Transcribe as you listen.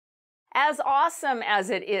As awesome as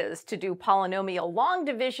it is to do polynomial long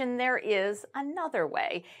division, there is another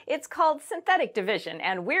way. It's called synthetic division,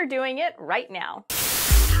 and we're doing it right now.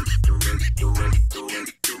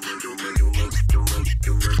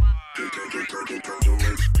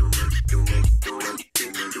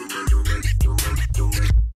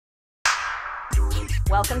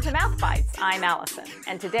 Welcome to Math Bytes. I'm Allison,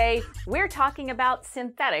 and today we're talking about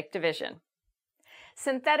synthetic division.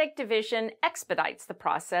 Synthetic division expedites the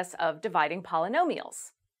process of dividing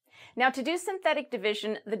polynomials. Now, to do synthetic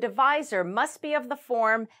division, the divisor must be of the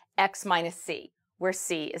form x minus c, where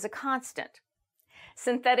c is a constant.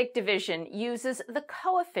 Synthetic division uses the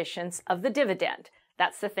coefficients of the dividend.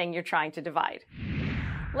 That's the thing you're trying to divide.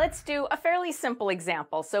 Let's do a fairly simple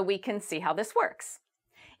example so we can see how this works.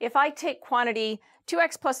 If I take quantity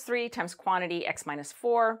 2x plus 3 times quantity x minus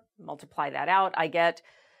 4, multiply that out, I get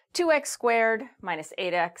 2x squared minus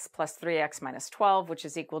 8x plus 3x minus 12, which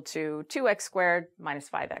is equal to 2x squared minus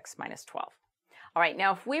 5x minus 12. All right,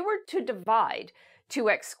 now if we were to divide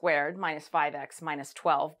 2x squared minus 5x minus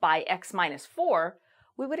 12 by x minus 4,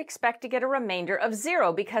 we would expect to get a remainder of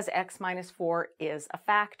 0 because x minus 4 is a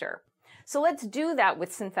factor. So let's do that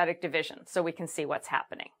with synthetic division so we can see what's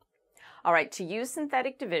happening. All right, to use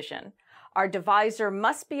synthetic division, our divisor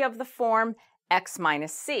must be of the form x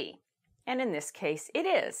minus c. And in this case, it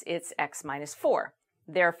is. It's x minus 4.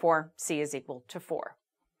 Therefore, c is equal to 4.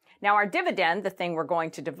 Now, our dividend, the thing we're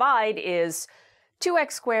going to divide, is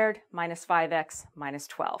 2x squared minus 5x minus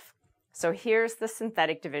 12. So here's the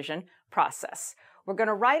synthetic division process. We're going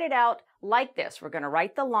to write it out like this. We're going to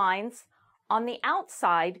write the lines. On the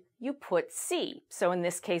outside, you put c. So in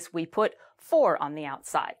this case, we put 4 on the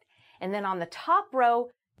outside. And then on the top row,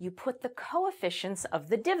 you put the coefficients of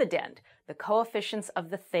the dividend, the coefficients of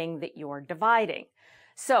the thing that you're dividing.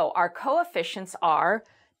 So our coefficients are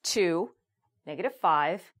 2,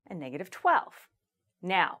 -5, and -12.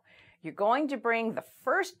 Now, you're going to bring the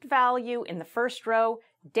first value in the first row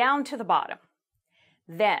down to the bottom.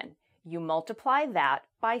 Then you multiply that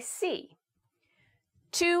by c.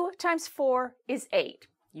 2 times 4 is 8.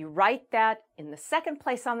 You write that in the second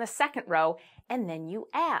place on the second row, and then you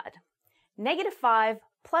add. -5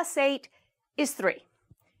 plus 8 is 3.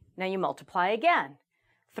 Now you multiply again.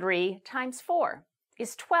 3 times 4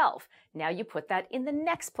 is 12. Now you put that in the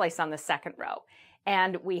next place on the second row.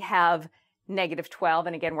 And we have -12,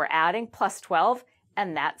 and again we're adding, plus 12,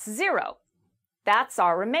 and that's 0. That's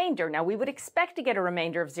our remainder. Now we would expect to get a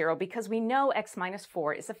remainder of 0 because we know x minus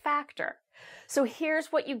 4 is a factor. So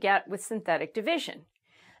here's what you get with synthetic division.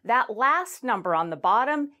 That last number on the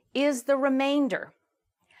bottom is the remainder.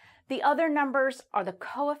 The other numbers are the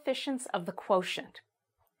coefficients of the quotient.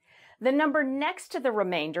 The number next to the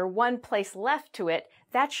remainder, one place left to it,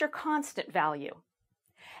 that's your constant value.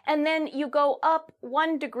 And then you go up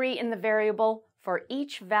 1 degree in the variable for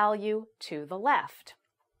each value to the left.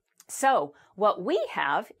 So what we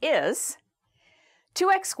have is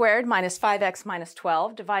 2x squared minus 5x minus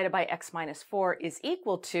 12 divided by x minus 4 is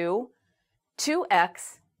equal to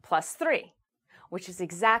 2x plus 3, which is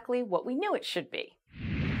exactly what we knew it should be.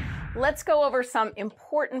 Let's go over some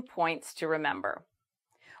important points to remember.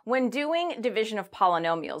 When doing division of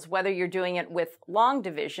polynomials, whether you're doing it with long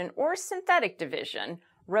division or synthetic division,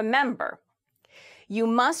 remember, you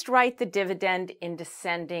must write the dividend in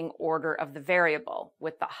descending order of the variable,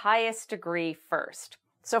 with the highest degree first.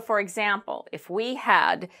 So for example, if we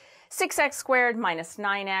had 6x squared minus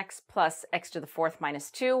 9x plus x to the 4th minus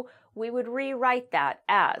 2, we would rewrite that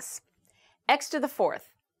as x to the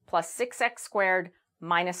 4th plus 6x squared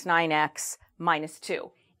minus 9x minus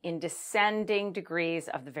 2 in descending degrees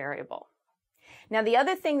of the variable. Now, the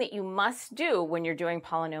other thing that you must do when you're doing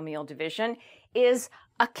polynomial division is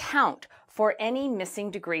account for any missing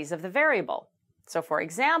degrees of the variable. So for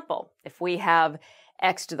example, if we have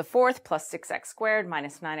x to the 4th plus 6x squared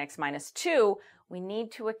minus 9x minus 2, we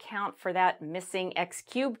need to account for that missing x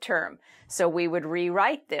cubed term. So we would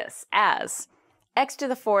rewrite this as x to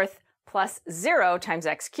the 4th plus 0 times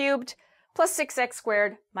x cubed plus 6x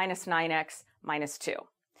squared minus 9x minus 2.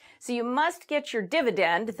 So you must get your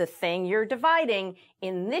dividend, the thing you're dividing,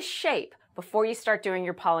 in this shape before you start doing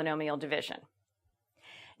your polynomial division.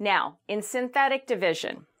 Now, in synthetic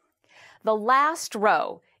division, the last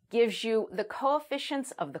row gives you the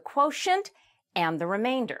coefficients of the quotient and the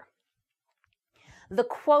remainder. The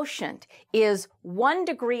quotient is 1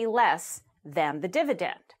 degree less than the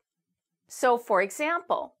dividend. So for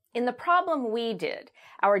example, in the problem we did,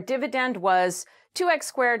 our dividend was 2x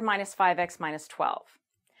squared minus 5x minus 12.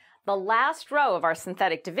 The last row of our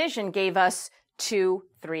synthetic division gave us 2,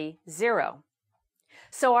 3, 0.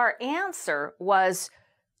 So our answer was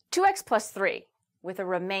 2x plus 3, with a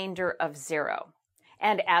remainder of 0.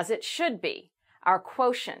 And as it should be, our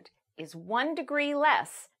quotient is 1 degree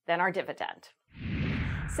less than our dividend.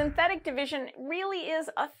 Synthetic division really is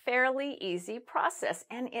a fairly easy process,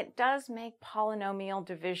 and it does make polynomial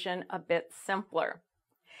division a bit simpler.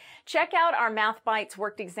 Check out our Math Bytes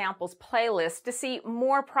Worked Examples playlist to see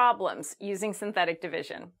more problems using synthetic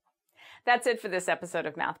division. That's it for this episode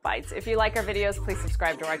of Math Bytes. If you like our videos, please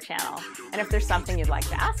subscribe to our channel. And if there's something you'd like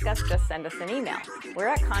to ask us, just send us an email. We're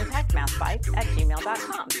at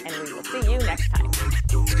contactmathbytes@gmail.com, and we will see you next time.